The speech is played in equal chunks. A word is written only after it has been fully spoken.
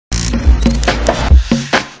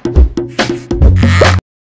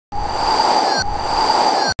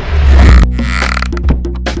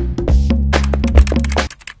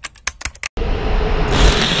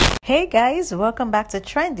guys, welcome back to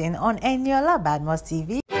Trending on Eniola Badmus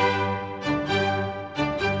TV.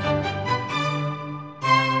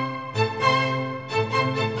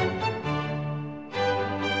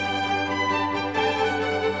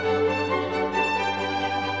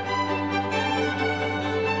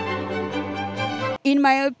 In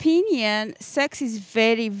my opinion, sex is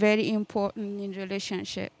very, very important in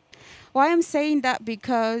relationship. Why I'm saying that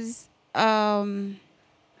because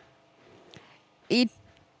if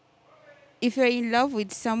you're in love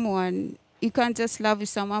with someone, you can't just love with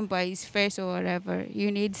someone by his face or whatever.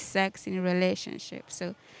 You need sex in a relationship.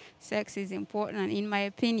 So sex is important in my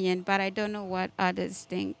opinion, but I don't know what others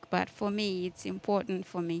think. But for me, it's important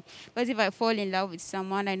for me. Because if I fall in love with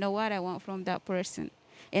someone, I know what I want from that person.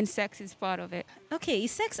 And sex is part of it. Okay, is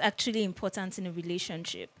sex actually important in a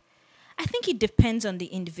relationship? I think it depends on the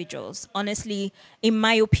individuals. Honestly, in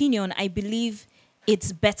my opinion, I believe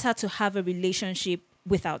it's better to have a relationship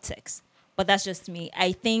without sex. But that's just me.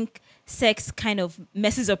 I think sex kind of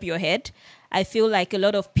messes up your head. I feel like a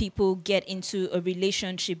lot of people get into a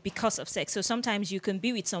relationship because of sex. So sometimes you can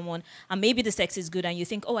be with someone and maybe the sex is good and you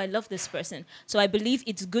think, oh, I love this person. So I believe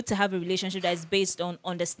it's good to have a relationship that is based on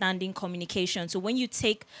understanding, communication. So when you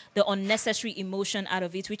take the unnecessary emotion out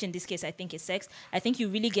of it, which in this case I think is sex, I think you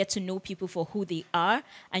really get to know people for who they are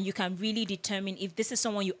and you can really determine if this is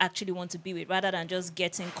someone you actually want to be with rather than just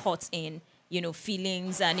getting caught in, you know,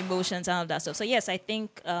 feelings and emotions and all that stuff. So yes, I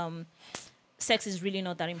think sex is really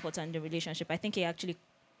not that important in the relationship. I think it actually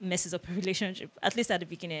messes up a relationship, at least at the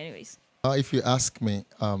beginning anyways. If you ask me,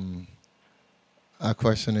 our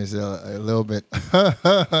question is a little bit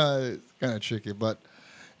it's kind of tricky, but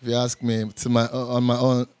if you ask me on my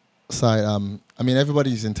own side, I mean,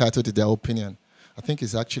 everybody is entitled to their opinion. I think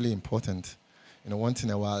it's actually important. You know, once in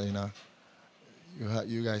a while, you know,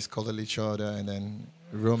 you guys cuddle each other and then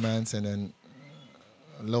romance and then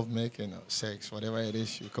love making or sex, whatever it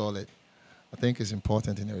is you call it. I think it's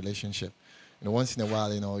important in a relationship. You know, once in a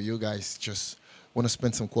while, you know, you guys just want to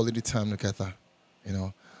spend some quality time together, you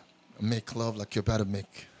know, make love like you're about to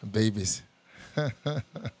make babies. I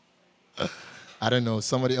don't know,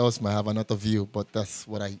 somebody else might have another view, but that's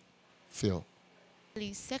what I feel.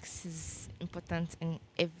 Sex is important in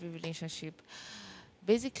every relationship.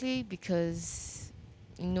 Basically because,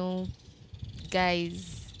 you know,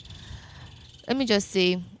 guys, let me just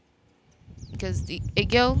say, because a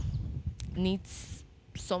girl needs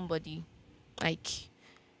somebody like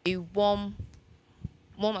a warm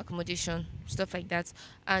accommodation, stuff like that,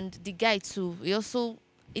 and the guy too,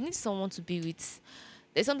 he needs someone to be with.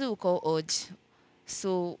 There's something we call urge.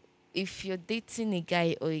 So if you're dating a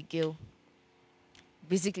guy or a girl,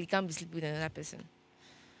 basically you can't be sleeping with another person.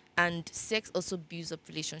 And sex also builds up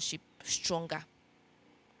relationship stronger.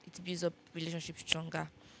 It builds up relationship stronger,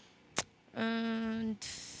 and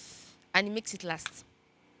it makes it last.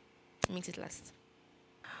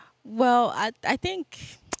 Well, I think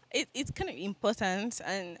it's kind of important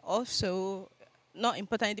and also not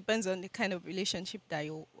important. It depends on the kind of relationship that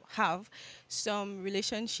you have. Some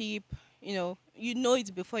relationship, you know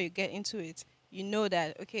it before you get into it. You know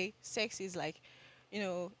that, okay, sex is like,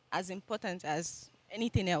 as important as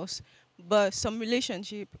anything else. But some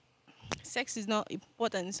relationship, sex is not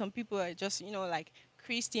important. Some people are just, like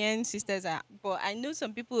Christian sisters are. But I know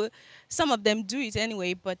some of them do it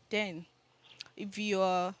anyway. But then, if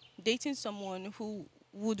you're dating someone who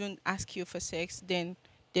wouldn't ask you for sex, then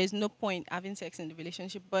there's no point having sex in the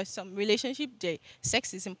relationship. But some relationship,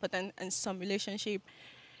 sex is important, and some relationship,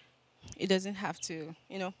 it doesn't have to.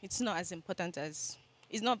 It's not as important as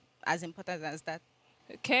that.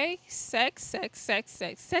 Okay, sex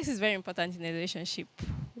is very important in a relationship.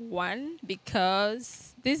 One,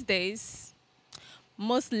 because these days,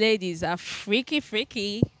 most ladies are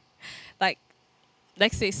freaky. Like,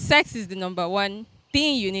 let's say sex is the number one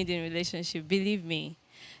thing you need in a relationship, believe me.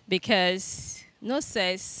 Because no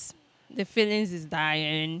sex, the feelings is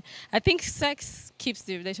dying. I think sex keeps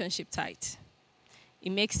the relationship tight. It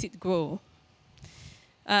makes it grow.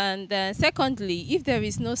 And secondly, if there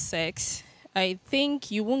is no sex, I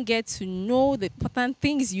think you won't get to know the important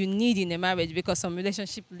things you need in a marriage, because some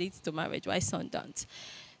relationship leads to marriage, while some don't.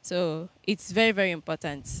 So it's very, very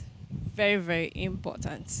important. Very, very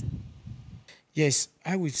important. Yes,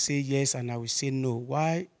 I would say yes and I would say no.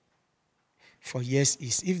 Why? For yes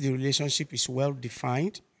is if the relationship is well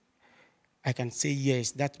defined, I can say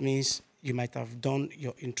yes. That means you might have done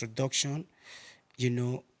your introduction,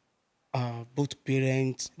 both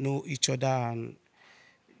parents know each other and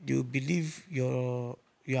you believe you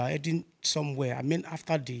are heading somewhere. I mean,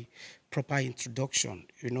 after the proper introduction,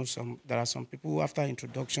 there are some people who after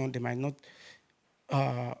introduction, they might not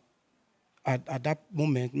at that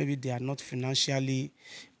moment, maybe they are not financially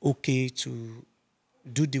okay to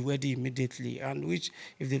do the wedding immediately, and which,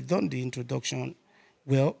 if they've done the introduction,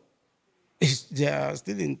 well, they are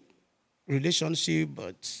still in relationship,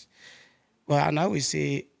 but, well, and I will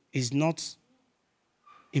say it's not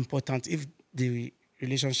important if the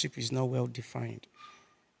relationship is not well defined.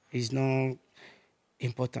 It's not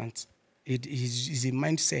important. It is a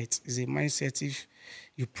mindset. It's a mindset if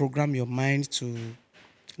you program your mind to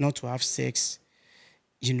not to have sex,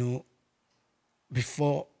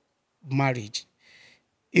 before marriage.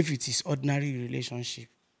 If it is ordinary relationship,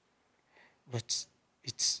 but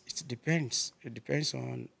it depends. It depends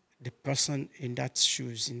on the person in that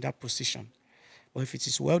shoes, in that position. But if it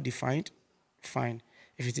is well defined, fine.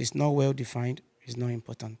 If it is not well defined, it's not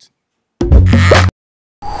important.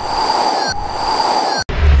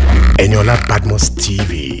 Eniola Badmus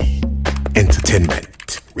TV.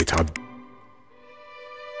 Entertainment without.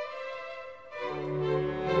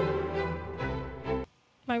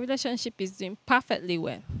 My relationship is doing perfectly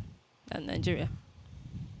well in Nigeria.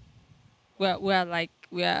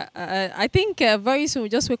 I think very soon we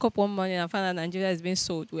just wake up one morning and find out Nigeria is being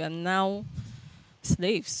sold. We are now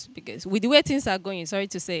slaves because with the way things are going, sorry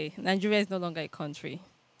to say, Nigeria is no longer a country.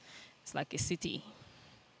 It's like a city.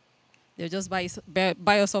 They'll just buy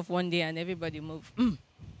us off one day and everybody move. We'll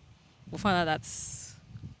find out that's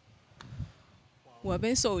we're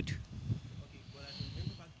being sold. Okay, but I can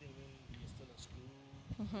remember back then when we were still at school,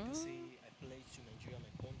 you say, I pledge to Nigeria,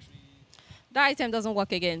 my country. That item doesn't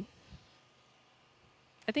work again.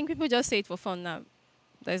 I think people just say it for fun now.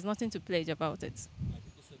 There's nothing to pledge about it. Like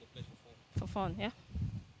people say they pledge for fun. For fun, yeah?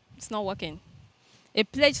 It's not working. A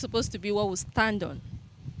pledge is supposed to be what we stand on.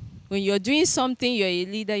 When you're doing something, you're a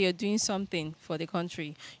leader, you're doing something for the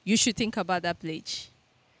country, you should think about that pledge.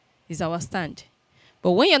 It's our stand.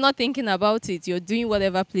 But when you're not thinking about it, you're doing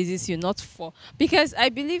whatever pleases you, not for. Because I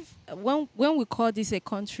believe when we call this a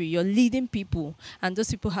country, you're leading people, and those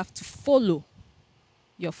people have to follow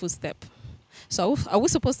your footstep. So are we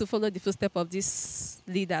supposed to follow the footstep of these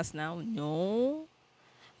leaders now? No.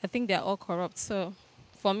 I think they're all corrupt. So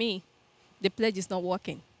for me, the pledge is not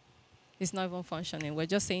working. It's not even functioning. We're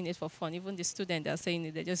just saying it for fun. Even the students are saying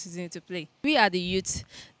it. They're just using it to play. We are the youth.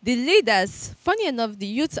 The leaders, funny enough, the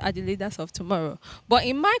youth are the leaders of tomorrow. But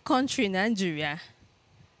in my country, Nigeria,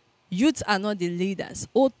 youth are not the leaders.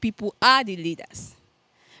 Old people are the leaders.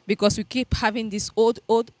 Because we keep having these old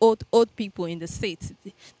people in the state.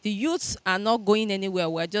 The youths are not going anywhere.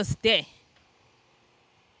 We're just there.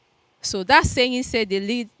 So that saying said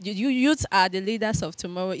you youths are the leaders of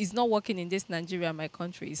tomorrow is not working in this Nigeria, my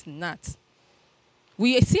country. It's not.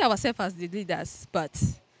 We see ourselves as the leaders, but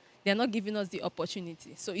they're not giving us the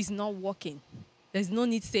opportunity. So it's not working. There's no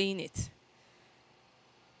need saying it.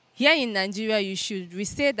 Here in Nigeria, you should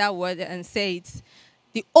restate that word and say it.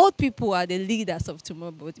 The old people are the leaders of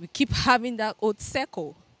tomorrow, but we keep having that old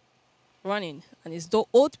circle running, and it's the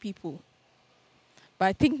old people. But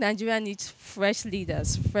I think Nigeria needs fresh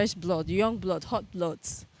leaders, fresh blood, young blood, hot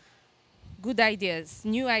bloods, good ideas,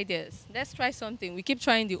 new ideas. Let's try something. We keep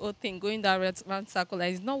trying the old thing, going down round circle,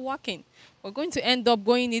 and it's not working. We're going to end up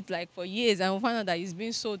going it like for years, and we'll find out that it's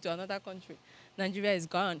being sold to another country. Nigeria is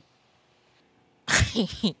gone.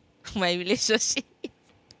 My relationship.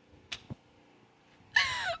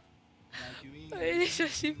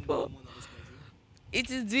 It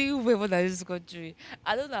is doing way more than this country.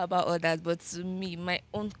 I don't know about others, but to me, my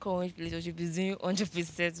own current relationship is doing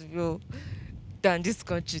 100% well than this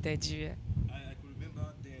country, Nigeria. I could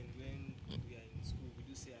remember then when we are in school, we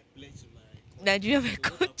do say I pledge to my Nigeria, my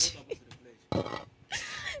country.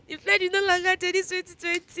 The pledge is no longer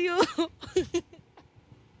 2020. Oh.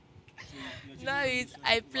 Now it's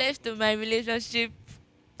I pledge to my relationship,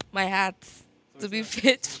 my heart, to be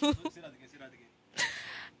faithful.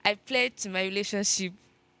 I pledge to my relationship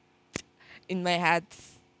in my heart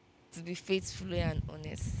to be faithful and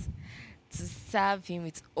honest, to serve him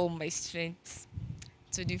with all my strength,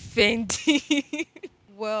 to defend him.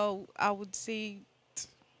 Well, I would say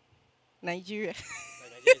Nigeria.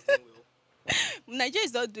 Nigeria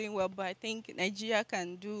is not doing well, but I think Nigeria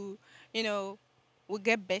can do, will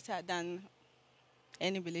get better than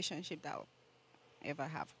any relationship that I'll ever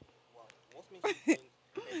have. Wow. What makes you think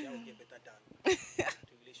Nigeria will get better than the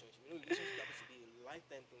relationship? Relationship happens to be a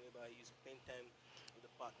lifetime thing whereby you spend time with the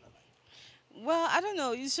partner. Well, I don't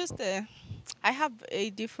know. It's just I have a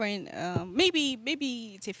different.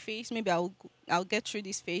 Maybe it's a phase. Maybe I'll get through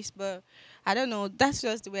this phase, but I don't know. That's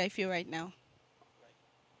just the way I feel right now. Like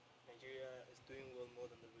Nigeria is doing well more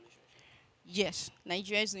than the relationship. Yes,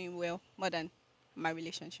 Nigeria is doing well more than my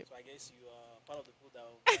relationship. So I guess you are part of the people that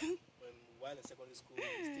while in secondary school,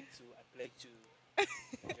 you stick to I pledge to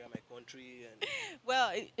Nigeria, my country, and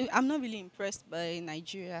Well, I'm not really impressed by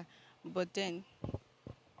Nigeria, but then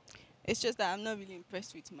it's just that I'm not really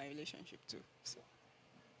impressed with my relationship too. So,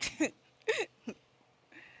 no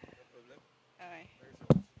problem. all right.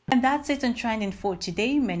 And that's it on Trending for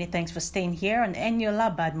today. Many thanks for staying here on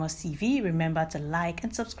Eniola Badmus TV. Remember to like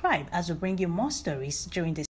and subscribe as we bring you more stories during this